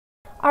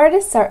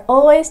Artists are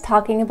always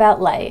talking about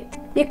light.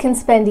 You can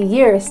spend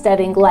years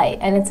studying light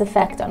and its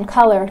effect on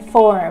color,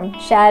 form,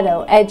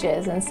 shadow,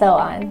 edges, and so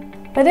on.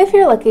 But if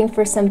you're looking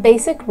for some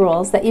basic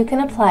rules that you can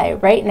apply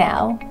right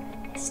now,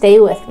 stay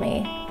with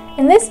me.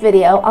 In this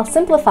video, I'll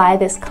simplify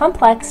this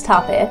complex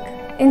topic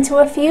into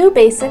a few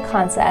basic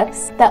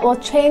concepts that will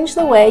change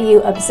the way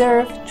you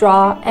observe,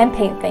 draw, and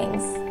paint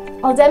things.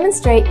 I'll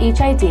demonstrate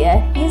each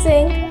idea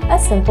using a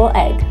simple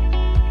egg.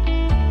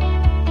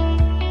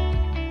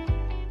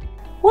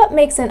 What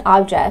makes an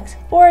object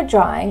or a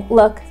drawing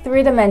look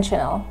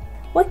three-dimensional?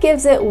 What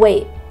gives it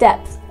weight,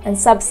 depth, and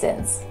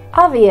substance?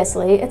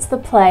 Obviously, it's the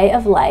play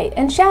of light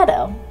and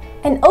shadow.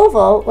 An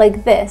oval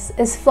like this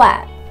is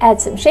flat.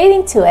 Add some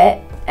shading to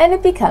it, and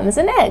it becomes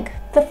an egg.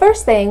 The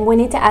first thing we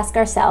need to ask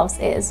ourselves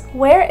is,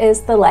 where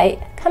is the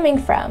light coming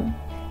from?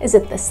 Is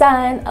it the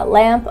sun, a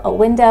lamp, a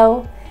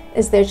window?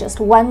 Is there just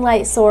one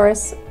light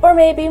source, or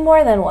maybe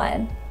more than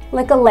one,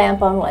 like a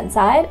lamp on one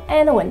side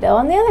and a window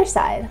on the other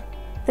side?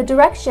 The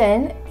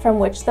direction from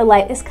which the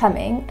light is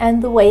coming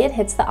and the way it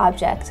hits the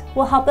object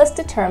will help us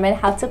determine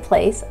how to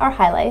place our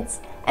highlights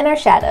and our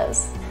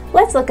shadows.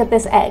 Let's look at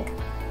this egg.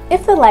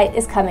 If the light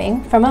is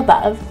coming from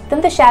above,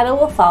 then the shadow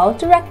will fall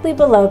directly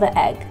below the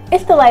egg.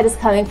 If the light is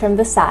coming from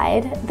the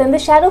side, then the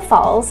shadow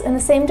falls in the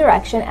same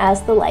direction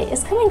as the light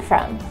is coming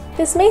from.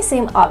 This may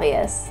seem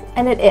obvious,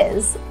 and it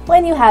is,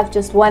 when you have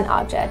just one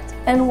object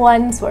and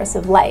one source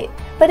of light.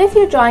 But if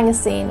you're drawing a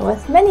scene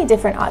with many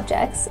different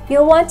objects,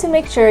 you'll want to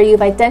make sure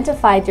you've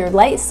identified your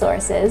light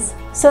sources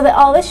so that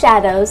all the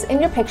shadows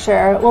in your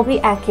picture will be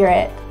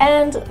accurate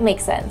and make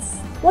sense.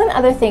 One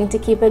other thing to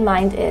keep in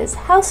mind is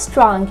how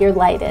strong your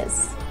light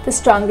is. The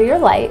stronger your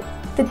light,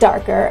 the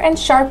darker and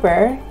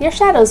sharper your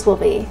shadows will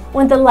be.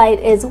 When the light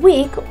is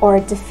weak or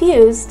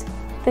diffused,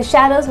 the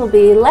shadows will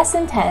be less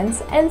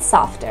intense and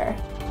softer.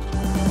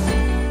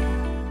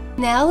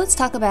 Now let's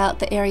talk about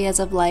the areas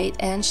of light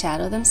and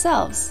shadow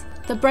themselves.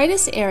 The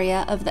brightest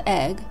area of the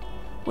egg,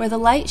 where the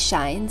light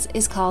shines,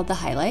 is called the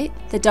highlight.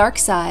 The dark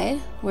side,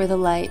 where the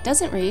light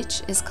doesn't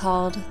reach, is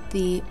called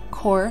the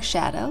core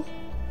shadow.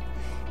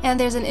 And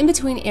there's an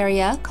in-between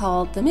area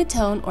called the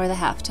midtone or the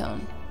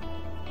halftone.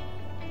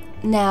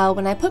 Now,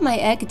 when I put my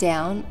egg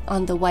down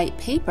on the white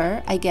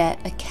paper, I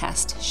get a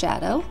cast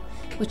shadow,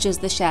 which is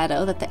the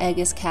shadow that the egg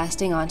is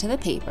casting onto the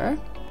paper.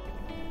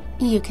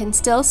 You can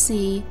still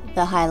see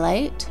the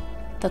highlight,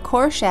 the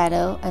core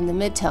shadow, and the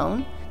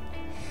midtone.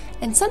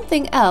 And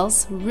something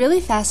else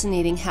really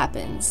fascinating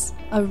happens.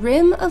 A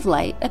rim of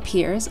light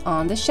appears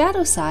on the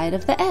shadow side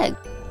of the egg.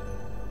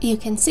 You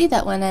can see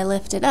that when I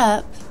lift it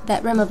up,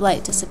 that rim of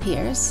light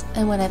disappears,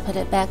 and when I put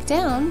it back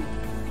down,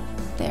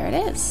 there it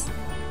is.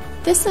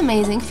 This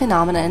amazing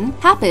phenomenon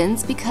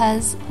happens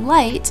because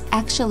light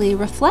actually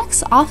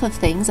reflects off of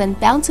things and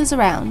bounces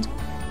around.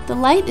 The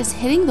light is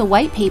hitting the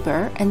white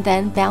paper and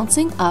then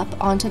bouncing up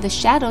onto the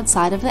shadowed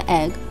side of the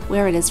egg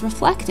where it is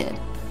reflected.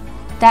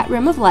 That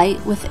rim of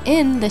light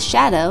within the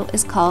shadow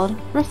is called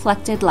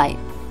reflected light.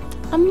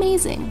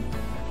 Amazing!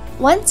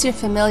 Once you're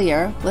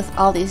familiar with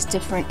all these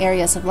different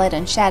areas of light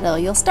and shadow,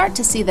 you'll start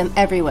to see them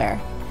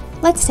everywhere.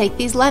 Let's take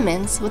these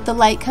lemons with the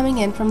light coming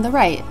in from the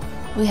right.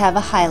 We have a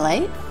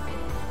highlight,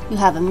 you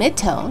have a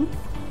midtone,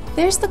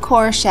 there's the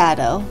core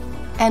shadow,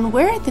 and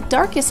where the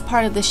darkest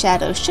part of the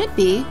shadow should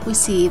be, we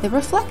see the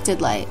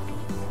reflected light,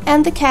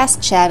 and the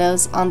cast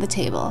shadows on the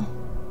table.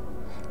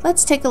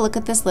 Let's take a look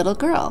at this little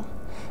girl.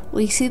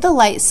 We see the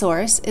light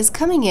source is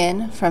coming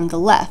in from the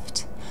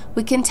left.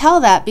 We can tell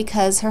that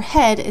because her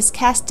head is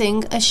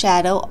casting a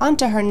shadow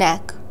onto her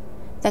neck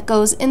that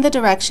goes in the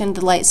direction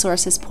the light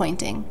source is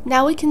pointing.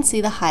 Now we can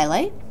see the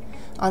highlight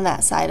on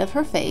that side of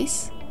her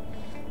face.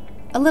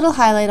 A little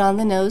highlight on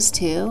the nose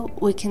too.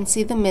 We can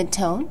see the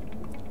midtone,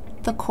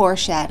 the core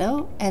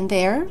shadow, and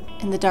there,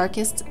 in the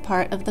darkest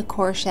part of the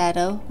core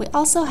shadow, we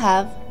also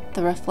have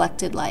the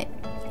reflected light.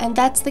 And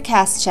that's the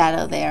cast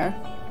shadow there.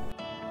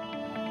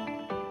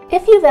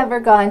 If you've ever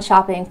gone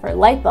shopping for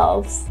light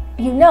bulbs,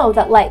 you know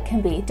that light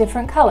can be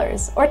different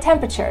colors or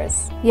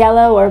temperatures,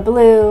 yellow or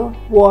blue,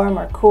 warm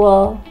or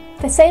cool.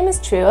 The same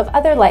is true of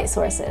other light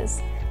sources.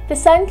 The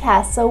sun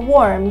casts a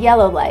warm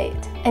yellow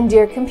light, and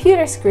your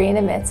computer screen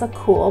emits a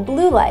cool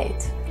blue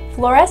light.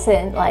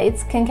 Fluorescent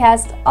lights can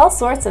cast all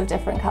sorts of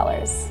different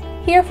colors.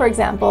 Here, for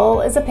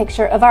example, is a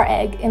picture of our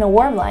egg in a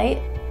warm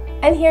light,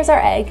 and here's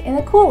our egg in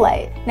a cool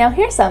light. Now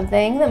here's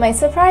something that might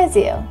surprise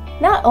you.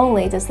 Not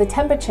only does the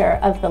temperature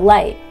of the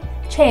light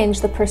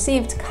change the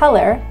perceived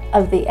color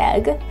of the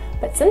egg,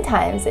 but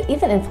sometimes it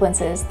even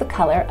influences the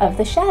color of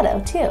the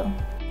shadow too.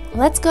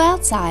 Let's go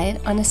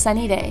outside on a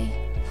sunny day.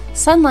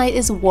 Sunlight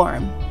is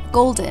warm,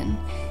 golden.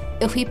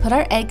 If we put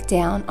our egg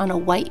down on a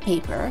white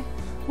paper,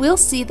 we'll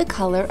see the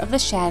color of the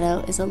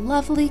shadow is a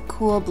lovely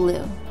cool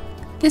blue.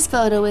 This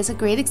photo is a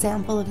great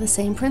example of the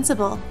same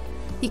principle.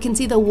 You can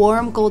see the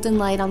warm golden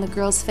light on the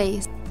girl's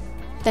face.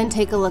 Then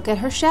take a look at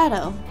her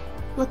shadow.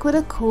 Look what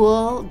a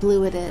cool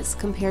blue it is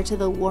compared to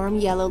the warm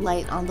yellow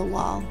light on the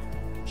wall.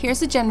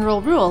 Here's a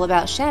general rule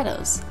about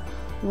shadows.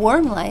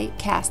 Warm light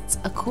casts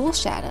a cool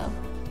shadow,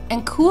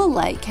 and cool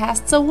light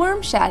casts a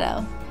warm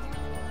shadow.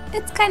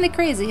 It's kind of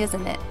crazy,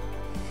 isn't it?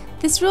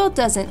 This rule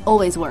doesn't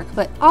always work,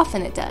 but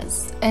often it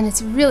does, and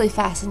it's really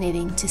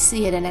fascinating to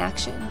see it in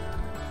action.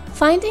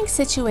 Finding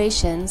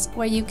situations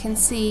where you can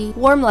see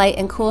warm light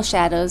and cool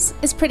shadows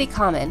is pretty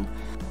common,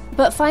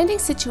 but finding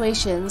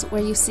situations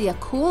where you see a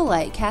cool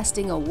light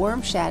casting a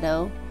warm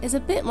shadow is a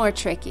bit more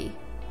tricky.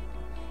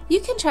 You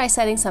can try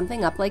setting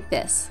something up like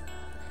this.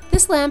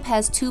 This lamp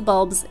has two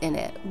bulbs in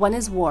it. One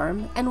is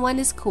warm and one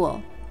is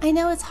cool. I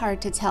know it's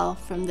hard to tell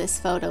from this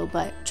photo,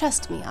 but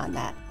trust me on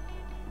that.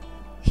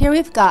 Here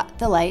we've got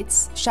the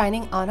lights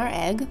shining on our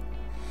egg,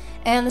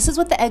 and this is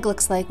what the egg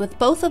looks like with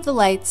both of the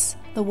lights,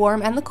 the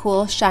warm and the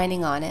cool,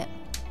 shining on it.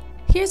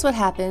 Here's what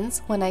happens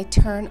when I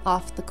turn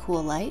off the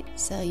cool light,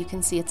 so you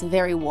can see it's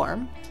very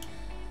warm.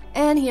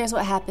 And here's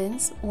what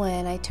happens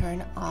when I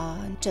turn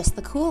on just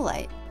the cool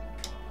light.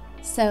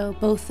 So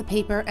both the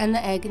paper and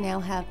the egg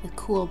now have the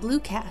cool blue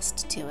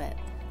cast to it.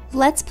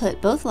 Let's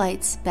put both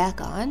lights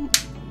back on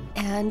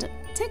and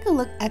take a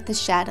look at the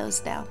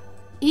shadows now.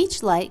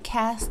 Each light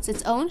casts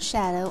its own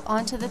shadow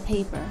onto the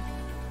paper.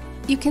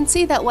 You can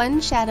see that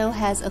one shadow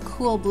has a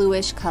cool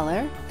bluish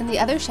color and the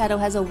other shadow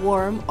has a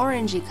warm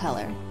orangey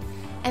color.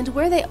 And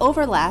where they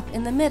overlap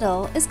in the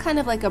middle is kind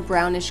of like a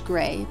brownish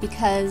gray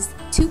because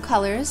two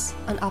colors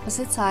on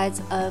opposite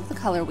sides of the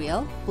color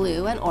wheel,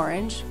 blue and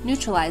orange,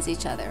 neutralize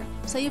each other.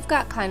 So you've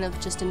got kind of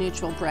just a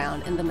neutral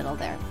brown in the middle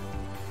there.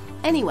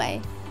 Anyway,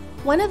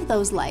 one of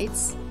those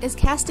lights is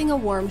casting a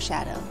warm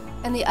shadow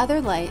and the other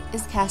light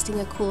is casting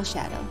a cool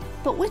shadow.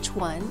 But which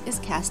one is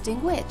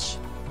casting which?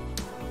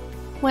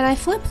 When I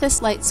flip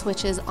this light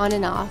switches on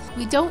and off,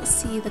 we don't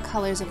see the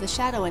colors of the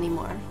shadow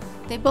anymore.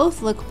 They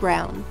both look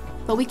brown.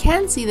 But we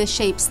can see the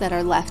shapes that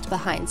are left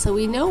behind, so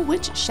we know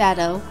which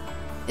shadow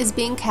is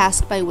being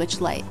cast by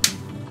which light.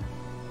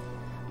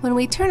 When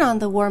we turn on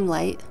the warm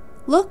light,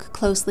 look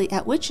closely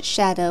at which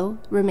shadow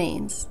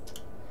remains.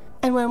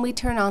 And when we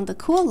turn on the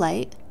cool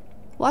light,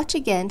 watch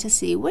again to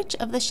see which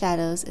of the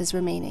shadows is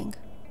remaining.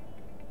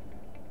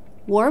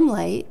 Warm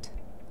light,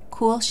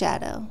 cool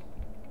shadow.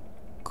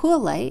 Cool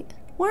light,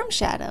 warm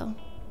shadow.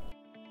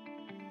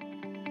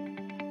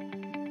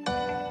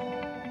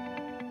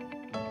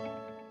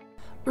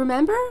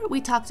 Remember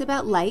we talked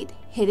about light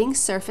hitting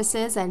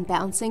surfaces and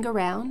bouncing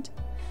around?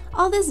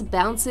 All this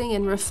bouncing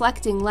and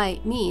reflecting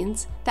light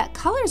means that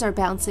colors are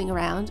bouncing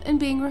around and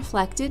being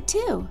reflected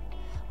too.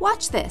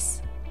 Watch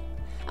this.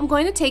 I'm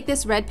going to take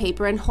this red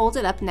paper and hold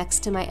it up next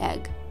to my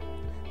egg.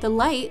 The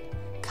light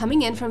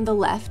coming in from the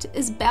left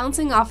is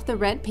bouncing off the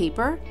red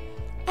paper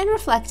and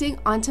reflecting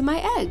onto my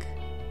egg.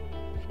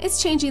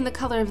 It's changing the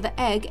color of the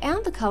egg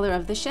and the color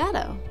of the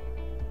shadow.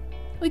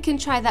 We can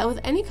try that with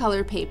any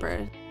color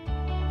paper.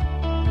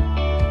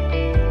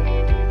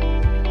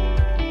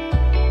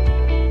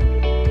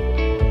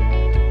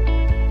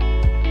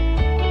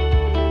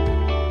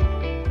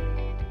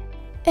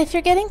 If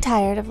you're getting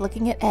tired of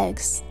looking at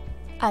eggs,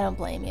 I don't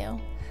blame you.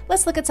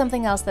 Let's look at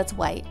something else that's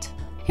white.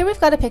 Here we've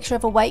got a picture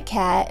of a white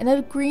cat in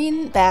a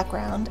green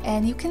background,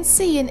 and you can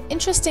see an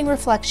interesting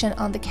reflection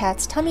on the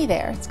cat's tummy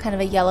there. It's kind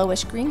of a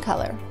yellowish green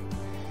color.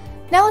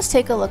 Now let's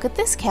take a look at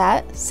this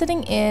cat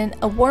sitting in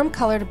a warm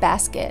colored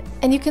basket,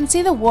 and you can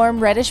see the warm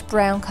reddish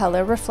brown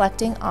color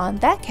reflecting on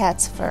that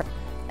cat's fur.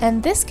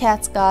 And this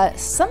cat's got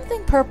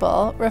something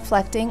purple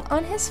reflecting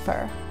on his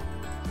fur.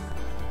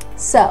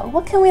 So,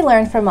 what can we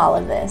learn from all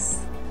of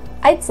this?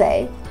 I'd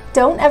say,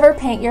 don't ever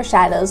paint your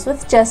shadows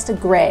with just a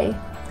gray.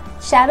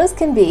 Shadows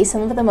can be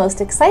some of the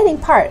most exciting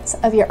parts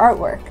of your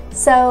artwork,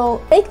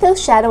 so make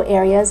those shadow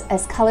areas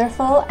as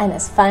colorful and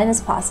as fun as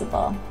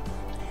possible.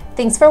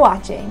 Thanks for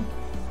watching.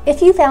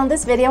 If you found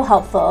this video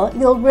helpful,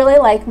 you'll really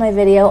like my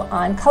video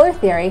on color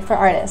theory for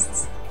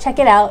artists. Check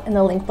it out in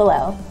the link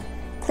below.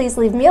 Please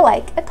leave me a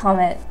like, a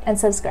comment, and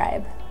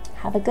subscribe.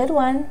 Have a good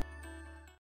one.